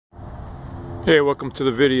Hey, welcome to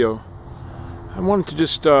the video. I wanted to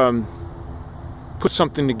just put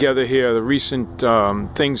something together here, the recent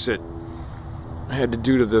things that I had to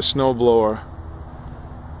do to the snowblower.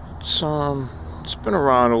 It's been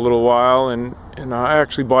around a little while, and I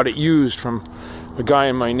actually bought it used from a guy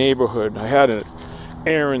in my neighborhood. I had it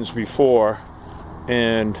errands before,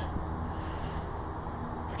 and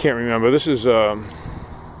I can't remember. This is an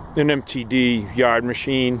MTD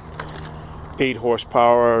Yardmachine. 8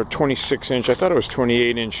 horsepower, 26 inch. I thought it was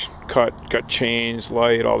 28 inch cut, got chains,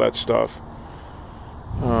 light, all that stuff.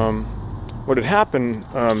 What had happened,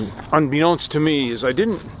 unbeknownst to me, is I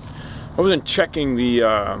wasn't checking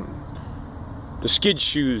the skid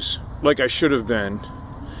shoes like I should have been,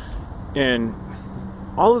 and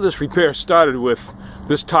all of this repair started with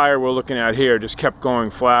this tire we're looking at here just kept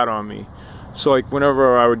going flat on me. So like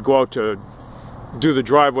whenever I would go out to do the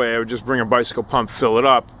driveway, I would just bring a bicycle pump, fill it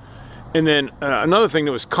up. And then another thing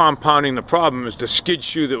that was compounding the problem is the skid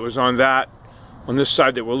shoe that was on this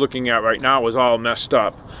side that we're looking at right now was all messed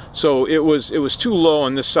up. So it was too low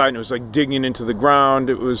on this side, and it was like digging into the ground.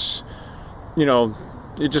 It was, you know,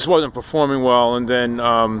 it just wasn't performing well. And then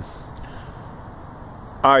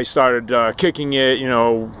I started kicking it, you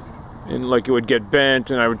know, and like it would get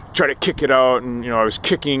bent, and I would try to kick it out, and you know I was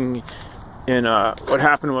kicking, and what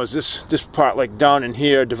happened was this part like down in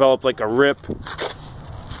here developed like a rip.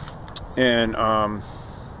 And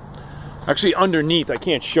actually underneath, I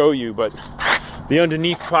can't show you, but the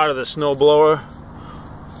underneath part of the snowblower,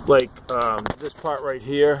 like this part right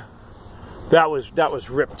here, that was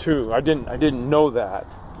ripped too. I didn't know that.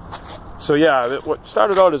 So yeah, what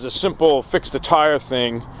started out as a simple fix the tire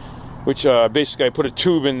thing, which basically I put a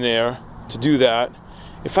tube in there to do that.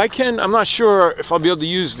 If I can, I'm not sure if I'll be able to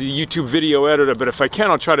use the YouTube video editor, but if I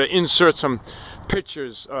can, I'll try to insert some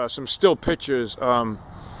pictures, some still pictures.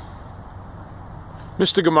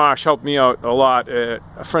 Mr. Gamache helped me out a lot. A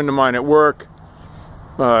friend of mine at work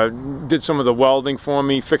did some of the welding for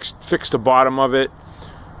me, fixed the bottom of it,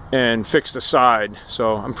 and fixed the side.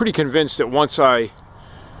 So I'm pretty convinced that once I,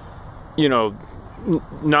 you know,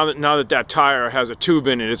 now that tire has a tube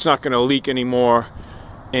in it, it's not going to leak anymore.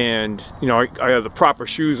 And you know, I have the proper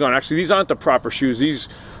shoes on. Actually, these aren't the proper shoes. These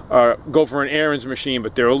go for an errands machine,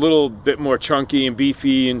 but they're a little bit more chunky and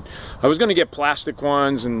beefy. And I was going to get plastic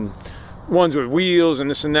ones and ones with wheels and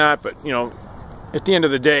this and that, but you know, at the end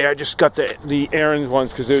of the day, I just got the errands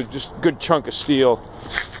ones because they're just a good chunk of steel.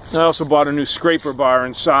 And I also bought a new scraper bar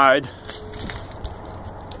inside,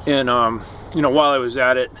 and you know, while I was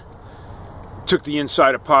at it, took the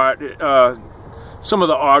inside apart. Some of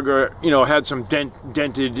the auger, you know, had some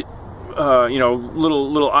dented, you know,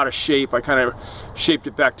 little out of shape. I kind of shaped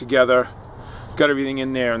it back together, got everything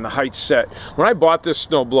in there, and the height set. When I bought this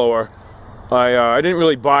snowblower, I didn't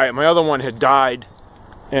really buy it. My other one had died,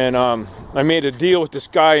 and I made a deal with this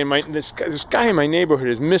guy in this guy in my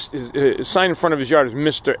neighborhood. His sign in front of his yard is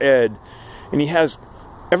Mr. Ed, and he has,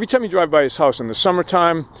 every time you drive by his house in the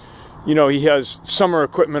summertime, you know, he has summer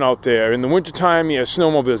equipment out there. In the wintertime, he has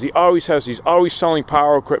snowmobiles. He's always selling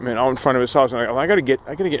power equipment out in front of his house. And I gotta get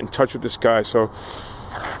in touch with this guy. So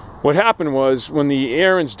what happened was, when the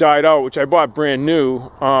errands died out, which I bought brand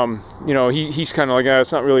new, you know, he's kind of like,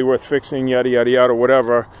 it's not really worth fixing, yada yada yada, or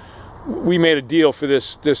whatever. We made a deal for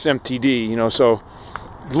this MTD, you know, so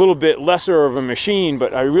a little bit lesser of a machine,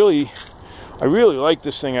 but I really like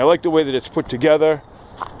this thing. I like the way that it's put together.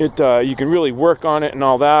 You can really work on it and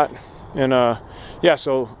all that, and yeah.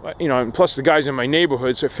 So you know, and plus the guy's in my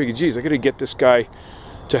neighborhood, so I figured, geez, I got to get this guy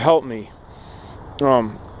to help me.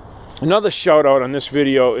 Another shout out on this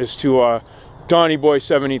video is to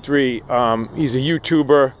DonnieBoy73. He's a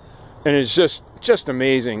YouTuber, and it's just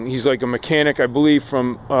amazing. He's like a mechanic, I believe,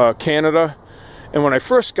 from Canada. And when I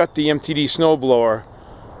first got the MTD snowblower,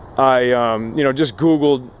 I you know, just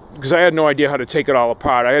Googled, because I had no idea how to take it all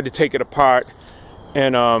apart. I had to take it apart,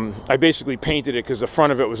 and I basically painted it because the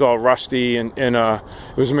front of it was all rusty, and it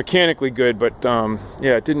was mechanically good, but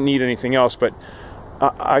yeah, it didn't need anything else. But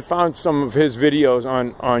I found some of his videos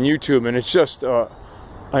on YouTube, and it's just,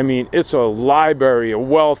 I mean, it's a library, a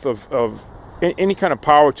wealth of any kind of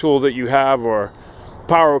power tool that you have, or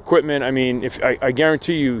power equipment. I mean, I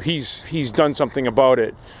guarantee you he's done something about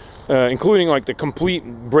it, including like the complete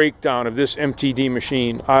breakdown of this MTD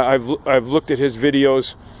machine. I've looked at his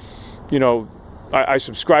videos. You know, I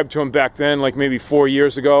subscribed to him back then, like maybe 4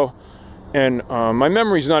 years ago, and my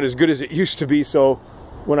memory's not as good as it used to be, so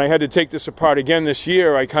when I had to take this apart again this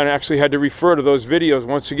year, I kind of actually had to refer to those videos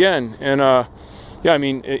once again. And yeah, I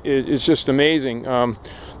mean, it's just amazing.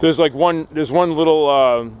 There's one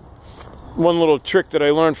little trick that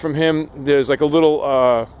I learned from him. There's like a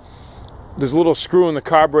little there's a little screw in the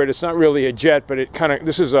carburetor. It's not really a jet, but it kind of,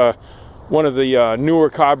 this is one of the newer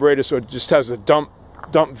carburetors, so it just has a dump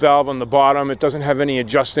valve on the bottom. It doesn't have any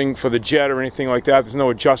adjusting for the jet or anything like that. There's no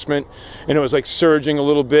adjustment, and it was like surging a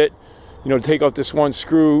little bit. You know, to take out this one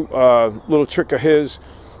screw, little trick of his,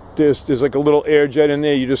 there's like a little air jet in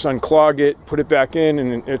there. You just unclog it, put it back in,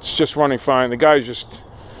 and it's just running fine. The guy's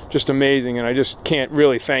just amazing, and I just can't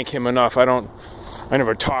really thank him enough. I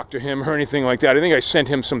never talked to him or anything like that. I think I sent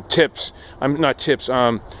him some tips. Not tips,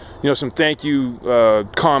 you know, some thank you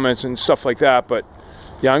comments and stuff like that. But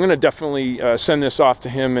yeah, I'm gonna definitely send this off to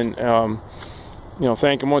him and you know,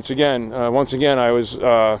 thank him once again. Once again, I was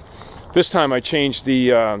this time I changed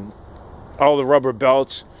the all the rubber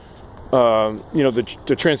belts. You know,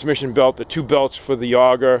 the transmission belt, the 2 belts for the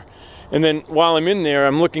auger. And then while I'm in there,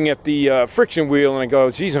 I'm looking at the friction wheel, and I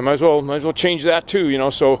go, geez, I might as well change that too, you know.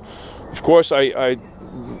 So, of course, I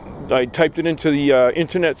typed it into the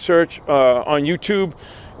internet search on YouTube,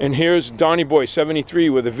 and here's Donnie Boy 73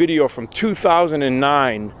 with a video from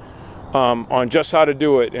 2009 on just how to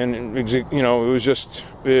do it. And you know, it was just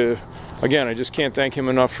again, I just can't thank him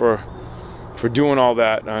enough for doing all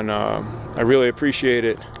that, and I really appreciate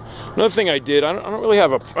it. Another thing I did, I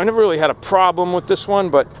never really had a problem with this one,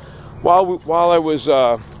 but while I was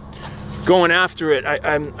going after it,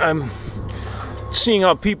 I'm seeing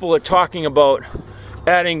how people are talking about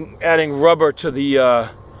adding rubber to the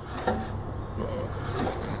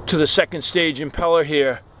second stage impeller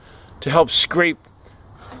here to help scrape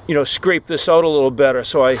this out a little better.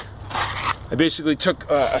 So I basically took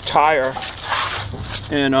a tire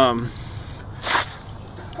and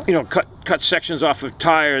you know, cut sections off of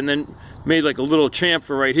tire, and then made like a little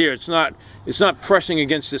chamfer right here. It's not pressing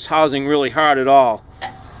against this housing really hard at all,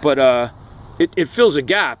 but it fills a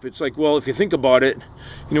gap. It's like, well, if you think about it,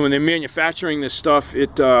 you know, when they're manufacturing this stuff, you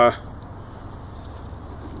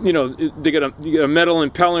know, they got a metal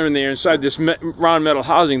impeller in there inside this round metal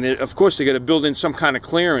housing. Of course, they got to build in some kind of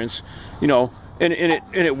clearance, you know, and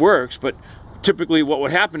it works. But typically, what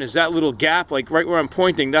would happen is that little gap, like right where I'm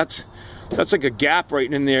pointing, that's like a gap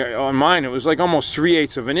right in there. On mine, it was like almost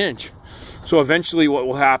 3/8 of an inch. So eventually what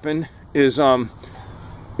will happen is, you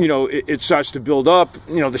know, it starts to build up,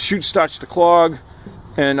 you know, the chute starts to clog,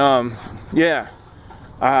 and yeah,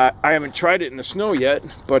 I haven't tried it in the snow yet,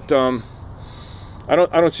 but I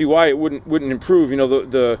don't see why it wouldn't improve. You know,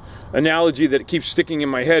 the analogy that keeps sticking in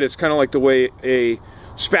my head, it's kind of like the way a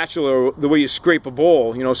spatula, the way you scrape a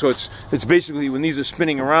bowl, you know. So it's basically, when these are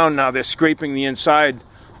spinning around now, they're scraping the inside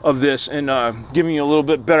of this and giving you a little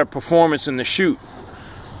bit better performance in the chute.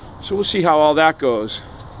 So we'll see how all that goes.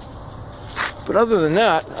 But other than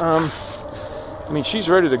that, I mean, she's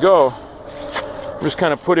ready to go. I'm just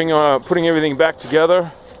kind of putting everything back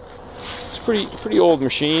together. It's a pretty old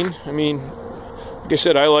machine. I mean, like I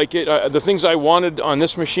said, I like it. The things I wanted on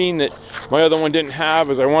this machine that my other one didn't have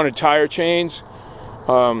is I wanted tire chains.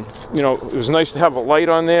 You know, it was nice to have a light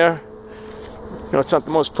on there. You know, it's not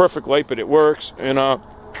the most perfect light, but it works, and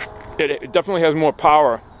it definitely has more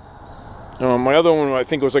power. My other one, I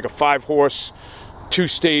think it was like a 5-horse,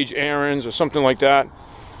 2-stage Aaron's or something like that.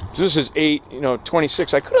 So this is 8, you know,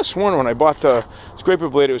 26. I could have sworn when I bought the scraper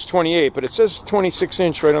blade it was 28, but it says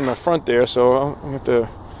 26-inch right on the front there, so I'll have to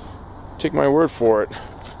take my word for it.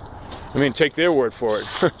 I mean, take their word for it.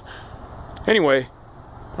 Anyway,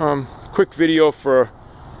 quick video for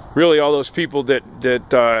really all those people that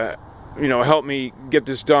you know, helped me get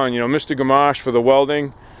this done. You know, Mr. Gamache for the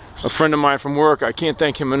welding, a friend of mine from work, I can't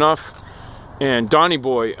thank him enough. And Donnie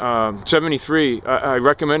Boy 73, I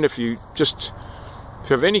recommend if you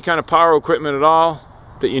have any kind of power equipment at all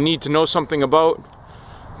that you need to know something about,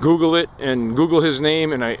 Google it and Google his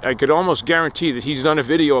name, and I could almost guarantee that he's done a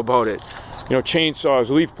video about it. You know,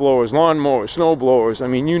 chainsaws, leaf blowers, lawn mowers, snow blowers, I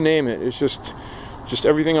mean, you name it. It's just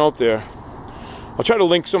everything out there. I'll try to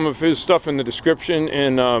link some of his stuff in the description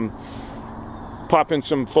and pop in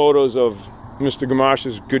some photos of Mr.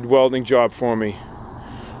 Gamache's good welding job for me.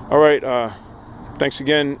 Alright, thanks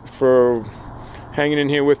again for hanging in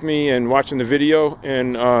here with me and watching the video,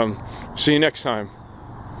 and see you next time.